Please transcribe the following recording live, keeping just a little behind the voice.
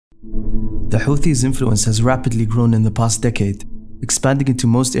The Houthis' influence has rapidly grown in the past decade, expanding into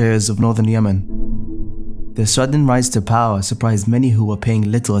most areas of northern Yemen. Their sudden rise to power surprised many who were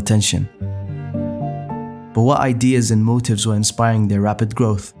paying little attention. But what ideas and motives were inspiring their rapid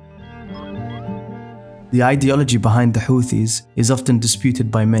growth? The ideology behind the Houthis is often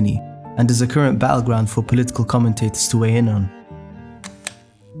disputed by many, and is a current battleground for political commentators to weigh in on.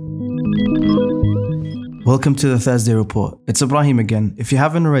 Welcome to the Thursday Report. It's Ibrahim again. If you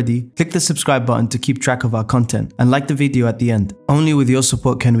haven't already, click the subscribe button to keep track of our content and like the video at the end. Only with your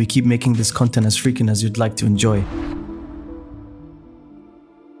support can we keep making this content as frequent as you'd like to enjoy.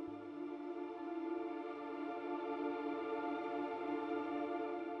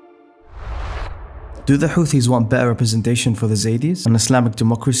 Do the Houthis want better representation for the Zaydis, an Islamic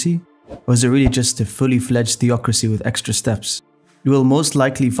democracy? Or is it really just a fully fledged theocracy with extra steps? You will most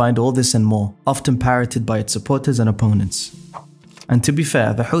likely find all this and more, often parroted by its supporters and opponents. And to be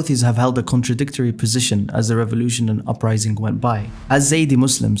fair, the Houthis have held a contradictory position as the revolution and uprising went by. As Zaydi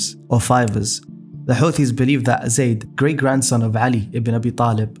Muslims, or Fivers, the Houthis believe that Zayd, great-grandson of Ali ibn Abi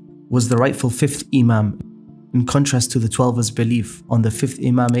Talib, was the rightful fifth Imam, in contrast to the Twelver's belief on the fifth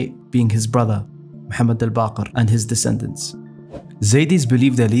Imamate being his brother, Muhammad al-Baqir, and his descendants. Zaydis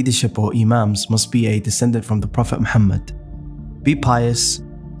believe their leadership or Imams must be a descendant from the Prophet Muhammad, be pious,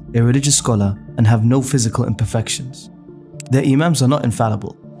 a religious scholar, and have no physical imperfections. Their Imams are not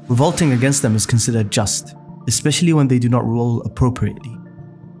infallible. Revolting against them is considered just, especially when they do not rule appropriately.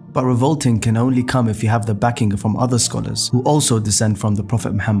 But revolting can only come if you have the backing from other scholars who also descend from the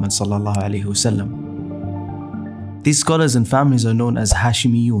Prophet Muhammad ﷺ. These scholars and families are known as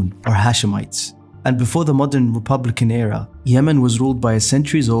Hashimiyun or Hashemites. And before the modern Republican era, Yemen was ruled by a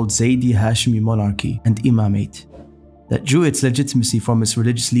centuries-old Zaydi Hashimi monarchy and Imamate that drew its legitimacy from its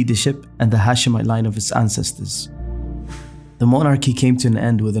religious leadership and the Hashemite line of its ancestors. The monarchy came to an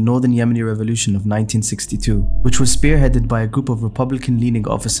end with the Northern Yemeni Revolution of 1962, which was spearheaded by a group of Republican-leaning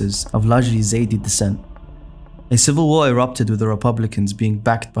officers of largely Zaydi descent. A civil war erupted with the Republicans being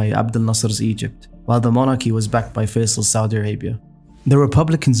backed by Abdel Nasser's Egypt, while the monarchy was backed by Faisal's Saudi Arabia. The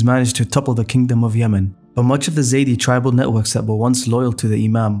Republicans managed to topple the Kingdom of Yemen, but much of the Zaydi tribal networks that were once loyal to the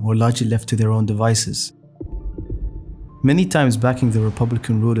Imam were largely left to their own devices. Many times backing the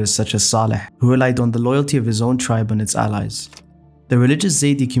Republican rulers such as Saleh, who relied on the loyalty of his own tribe and its allies. The religious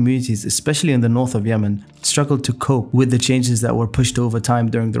Zaydi communities, especially in the north of Yemen, struggled to cope with the changes that were pushed over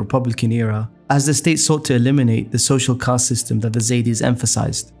time during the Republican era. As the state sought to eliminate the social caste system that the Zaydis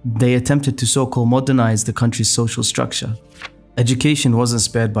emphasized, they attempted to so-called modernize the country's social structure. Education wasn't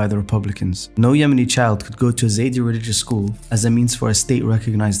spared by the Republicans. No Yemeni child could go to a Zaydi religious school as a means for a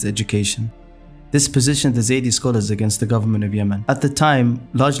state-recognized education. This positioned the Zaydi scholars against the government of Yemen, at the time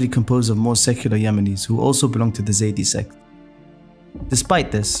largely composed of more secular Yemenis who also belonged to the Zaydi sect.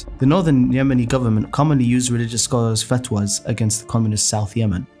 Despite this, the northern Yemeni government commonly used religious scholars' fatwas against the communist South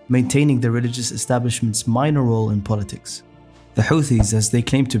Yemen, maintaining the religious establishment's minor role in politics. The Houthis, as they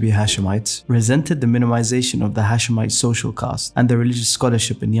claimed to be Hashemites, resented the minimization of the Hashemite social caste and the religious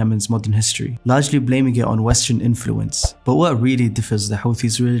scholarship in Yemen's modern history, largely blaming it on Western influence. But what really differs the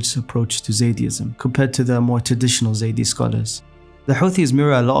Houthis' religious approach to Zaydism compared to the more traditional Zaydi scholars? The Houthis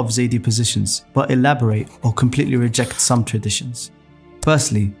mirror a lot of Zaydi positions, but elaborate or completely reject some traditions.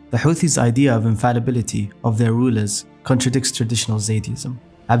 Firstly, the Houthis' idea of infallibility of their rulers contradicts traditional Zaydism.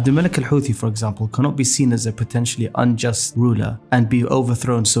 Abdul Malik al-Houthi, for example, cannot be seen as a potentially unjust ruler and be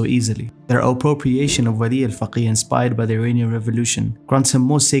overthrown so easily. Their appropriation of Wali al-Faqih inspired by the Iranian Revolution grants him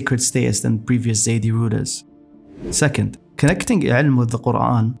more sacred status than previous Zaydi rulers. Second, connecting ilm with the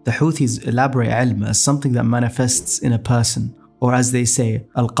Quran, the Houthis elaborate ilm as something that manifests in a person, or as they say,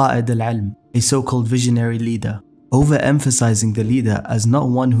 al-Qa'id al-ilm, a so-called visionary leader, overemphasizing the leader as not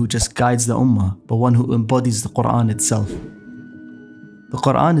one who just guides the ummah, but one who embodies the Quran itself. The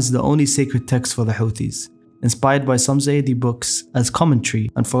Quran is the only sacred text for the Houthis, inspired by some Zaydi books as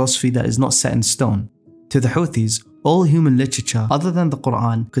commentary and philosophy that is not set in stone. To the Houthis, all human literature other than the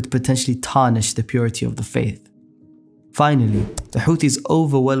Quran could potentially tarnish the purity of the faith. Finally, the Houthis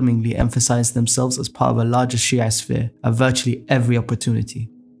overwhelmingly emphasize themselves as part of a larger Shia sphere at virtually every opportunity.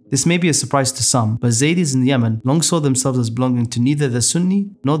 This may be a surprise to some, but Zaydis in Yemen long saw themselves as belonging to neither the Sunni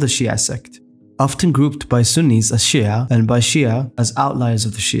nor the Shia sect, often grouped by Sunnis as Shia and by Shia as outliers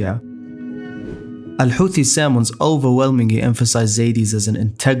of the Shia. Al-Houthi sermons overwhelmingly emphasize Zaydis as an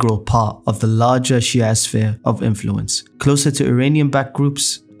integral part of the larger Shia sphere of influence, closer to Iranian-backed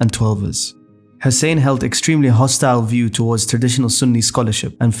groups and Twelvers. Hussein held extremely hostile view towards traditional Sunni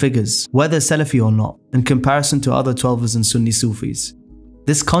scholarship and figures, whether Salafi or not, in comparison to other Twelvers and Sunni Sufis.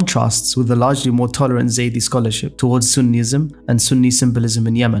 This contrasts with the largely more tolerant Zaydi scholarship towards Sunnism and Sunni symbolism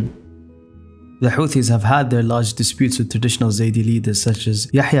in Yemen. The Houthis have had their large disputes with traditional Zaydi leaders such as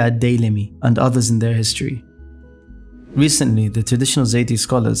Yahya ad-Daylami and others in their history. Recently, the traditional Zaydi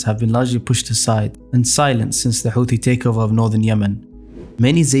scholars have been largely pushed aside and silenced since the Houthi takeover of northern Yemen.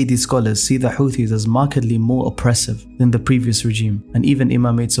 Many Zaydi scholars see the Houthis as markedly more oppressive than the previous regime and even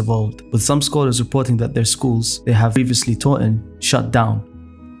imamates of old, with some scholars reporting that their schools they have previously taught in shut down,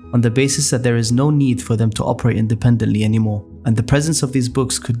 on the basis that there is no need for them to operate independently anymore, and the presence of these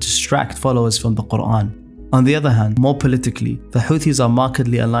books could distract followers from the Quran. On the other hand, more politically, the Houthis are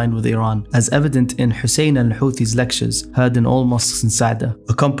markedly aligned with Iran, as evident in Hussein al-Houthi's lectures heard in all mosques in Sa'da,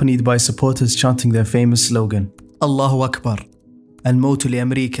 accompanied by supporters chanting their famous slogan, Allahu Akbar, Al-Mawtu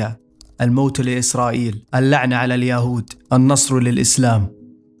li-Amrika, Al-Mawtu li-Israel, Al-La'na ala al-Yahud, Al-Nasru lil-Islam.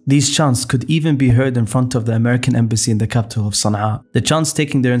 These chants could even be heard in front of the American embassy in the capital of Sana'a. The chants,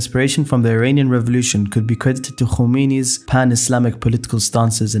 taking their inspiration from the Iranian Revolution, could be credited to Khomeini's pan-Islamic political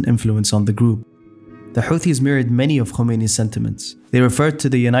stances and influence on the group. The Houthis mirrored many of Khomeini's sentiments. They referred to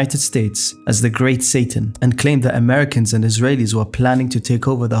the United States as the Great Satan and claimed that Americans and Israelis were planning to take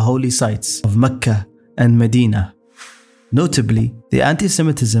over the holy sites of Mecca and Medina. Notably, the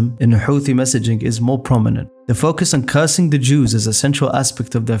anti-Semitism in Houthi messaging is more prominent. The focus on cursing the Jews is a central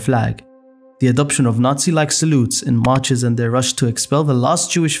aspect of their flag. The adoption of Nazi-like salutes in marches and their rush to expel the last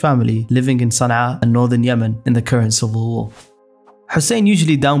Jewish family living in Sana'a and northern Yemen in the current civil war. Hussein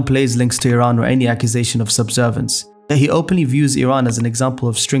usually downplays links to Iran or any accusation of subservience, yet he openly views Iran as an example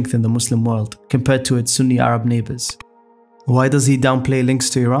of strength in the Muslim world compared to its Sunni Arab neighbors. Why does he downplay links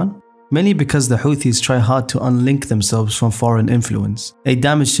to Iran? Mainly because the Houthis try hard to unlink themselves from foreign influence, a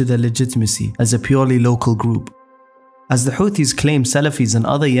damage to their legitimacy as a purely local group. As the Houthis claim Salafis and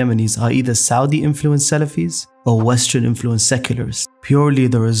other Yemenis are either Saudi-influenced Salafis or Western-influenced secularists, purely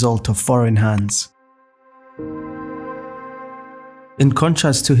the result of foreign hands. In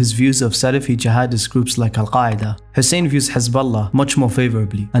contrast to his views of Salafi jihadist groups like Al-Qaeda, Hussein views Hezbollah much more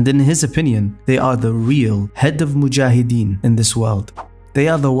favorably, and in his opinion, they are the real head of mujahideen in this world. They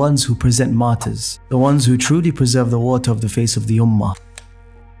are the ones who present martyrs, the ones who truly preserve the water of the face of the Ummah.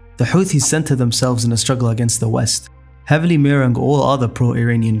 The Houthis center themselves in a struggle against the West, heavily mirroring all other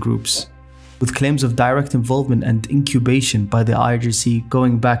pro-Iranian groups, with claims of direct involvement and incubation by the IRGC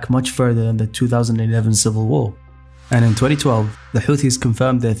going back much further than the 2011 civil war. And in 2012, the Houthis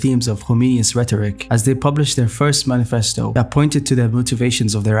confirmed their themes of Khomeini's rhetoric as they published their first manifesto that pointed to the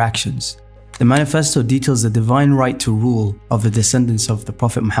motivations of their actions. The manifesto details the divine right to rule of the descendants of the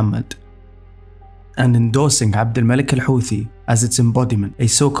Prophet Muhammad, and endorsing Abd al-Malik al-Houthi as its embodiment, a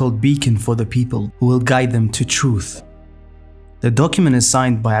so-called beacon for the people who will guide them to truth. The document is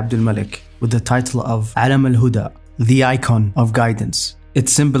signed by Abd al-Malik with the title of Alam al-Huda, the icon of guidance. It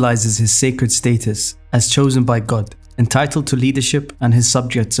symbolizes his sacred status as chosen by God, entitled to leadership and his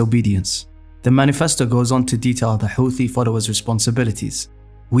subjects' obedience. The manifesto goes on to detail the Houthi followers' responsibilities.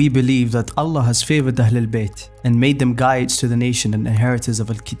 We believe that Allah has favored Ahl al-Bayt and made them guides to the nation and inheritors of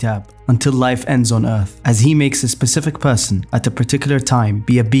Al-Kitab until life ends on earth, as He makes a specific person at a particular time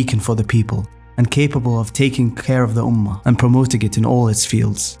be a beacon for the people and capable of taking care of the Ummah and promoting it in all its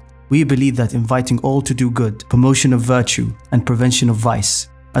fields. We believe that inviting all to do good, promotion of virtue and prevention of vice,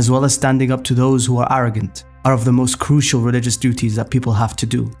 as well as standing up to those who are arrogant, are of the most crucial religious duties that people have to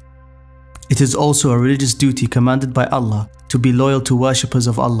do. It is also a religious duty commanded by Allah to be loyal to worshippers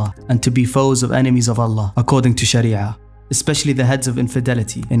of Allah and to be foes of enemies of Allah according to Sharia, especially the heads of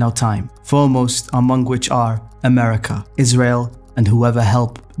infidelity in our time, foremost among which are America, Israel, and whoever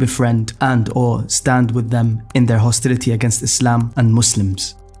help, befriend, and or stand with them in their hostility against Islam and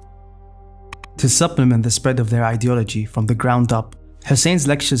Muslims. To supplement the spread of their ideology from the ground up, Hussein's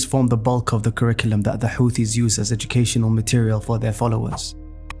lectures form the bulk of the curriculum that the Houthis use as educational material for their followers.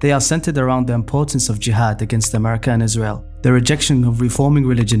 They are centered around the importance of jihad against America and Israel, the rejection of reforming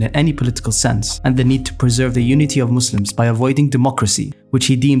religion in any political sense, and the need to preserve the unity of Muslims by avoiding democracy, which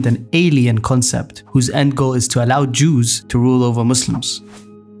he deemed an alien concept whose end goal is to allow Jews to rule over Muslims.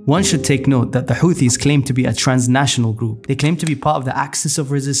 One should take note that the Houthis claim to be a transnational group. They claim to be part of the Axis of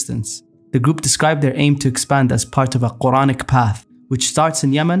Resistance. The group described their aim to expand as part of a Quranic path, which starts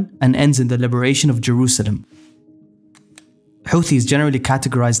in Yemen and ends in the liberation of Jerusalem. Houthis generally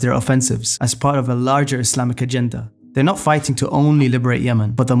categorize their offensives as part of a larger Islamic agenda. They're not fighting to only liberate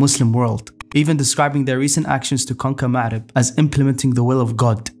Yemen, but the Muslim world, even describing their recent actions to conquer Ma'rib as implementing the will of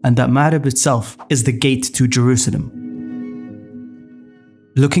God, and that Ma'rib itself is the gate to Jerusalem.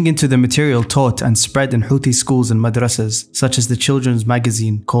 Looking into the material taught and spread in Houthi schools and madrasas, such as the children's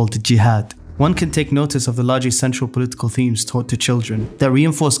magazine called Jihad, one can take notice of the largely central political themes taught to children that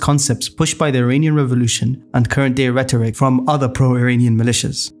reinforce concepts pushed by the Iranian Revolution and current-day rhetoric from other pro-Iranian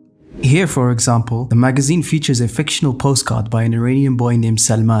militias. Here, for example, the magazine features a fictional postcard by an Iranian boy named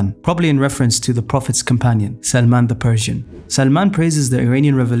Salman, probably in reference to the Prophet's companion, Salman the Persian. Salman praises the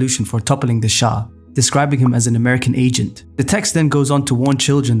Iranian revolution for toppling the Shah, describing him as an American agent. The text then goes on to warn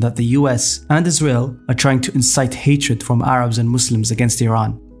children that the US and Israel are trying to incite hatred from Arabs and Muslims against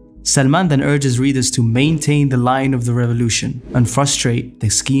Iran. Salman then urges readers to maintain the line of the revolution and frustrate the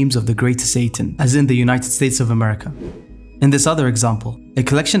schemes of the greater Satan, as in the United States of America. In this other example, a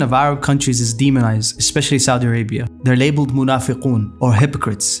collection of Arab countries is demonized, especially Saudi Arabia. They're labeled munafiqun, or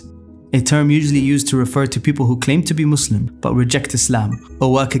hypocrites, a term usually used to refer to people who claim to be Muslim but reject Islam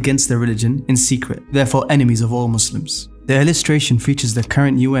or work against their religion in secret, therefore enemies of all Muslims. The illustration features the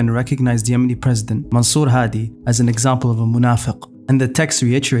current UN-recognized Yemeni president Mansour Hadi as an example of a munafiq, and the text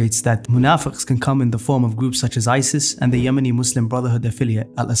reiterates that munafiqs can come in the form of groups such as ISIS and the Yemeni Muslim Brotherhood affiliate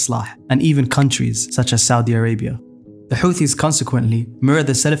Al-Islah, and even countries such as Saudi Arabia. The Houthis consequently mirror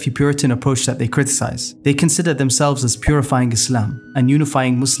the Salafi Puritan approach that they criticize. They consider themselves as purifying Islam and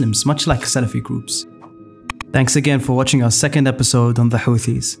unifying Muslims, much like Salafi groups. Thanks again for watching our second episode on the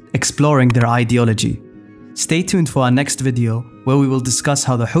Houthis, exploring their ideology. Stay tuned for our next video, where we will discuss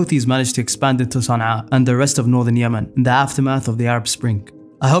how the Houthis managed to expand into Sana'a and the rest of northern Yemen in the aftermath of the Arab Spring.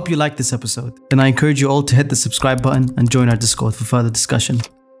 I hope you liked this episode, and I encourage you all to hit the subscribe button and join our Discord for further discussion.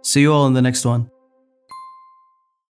 See you all in the next one.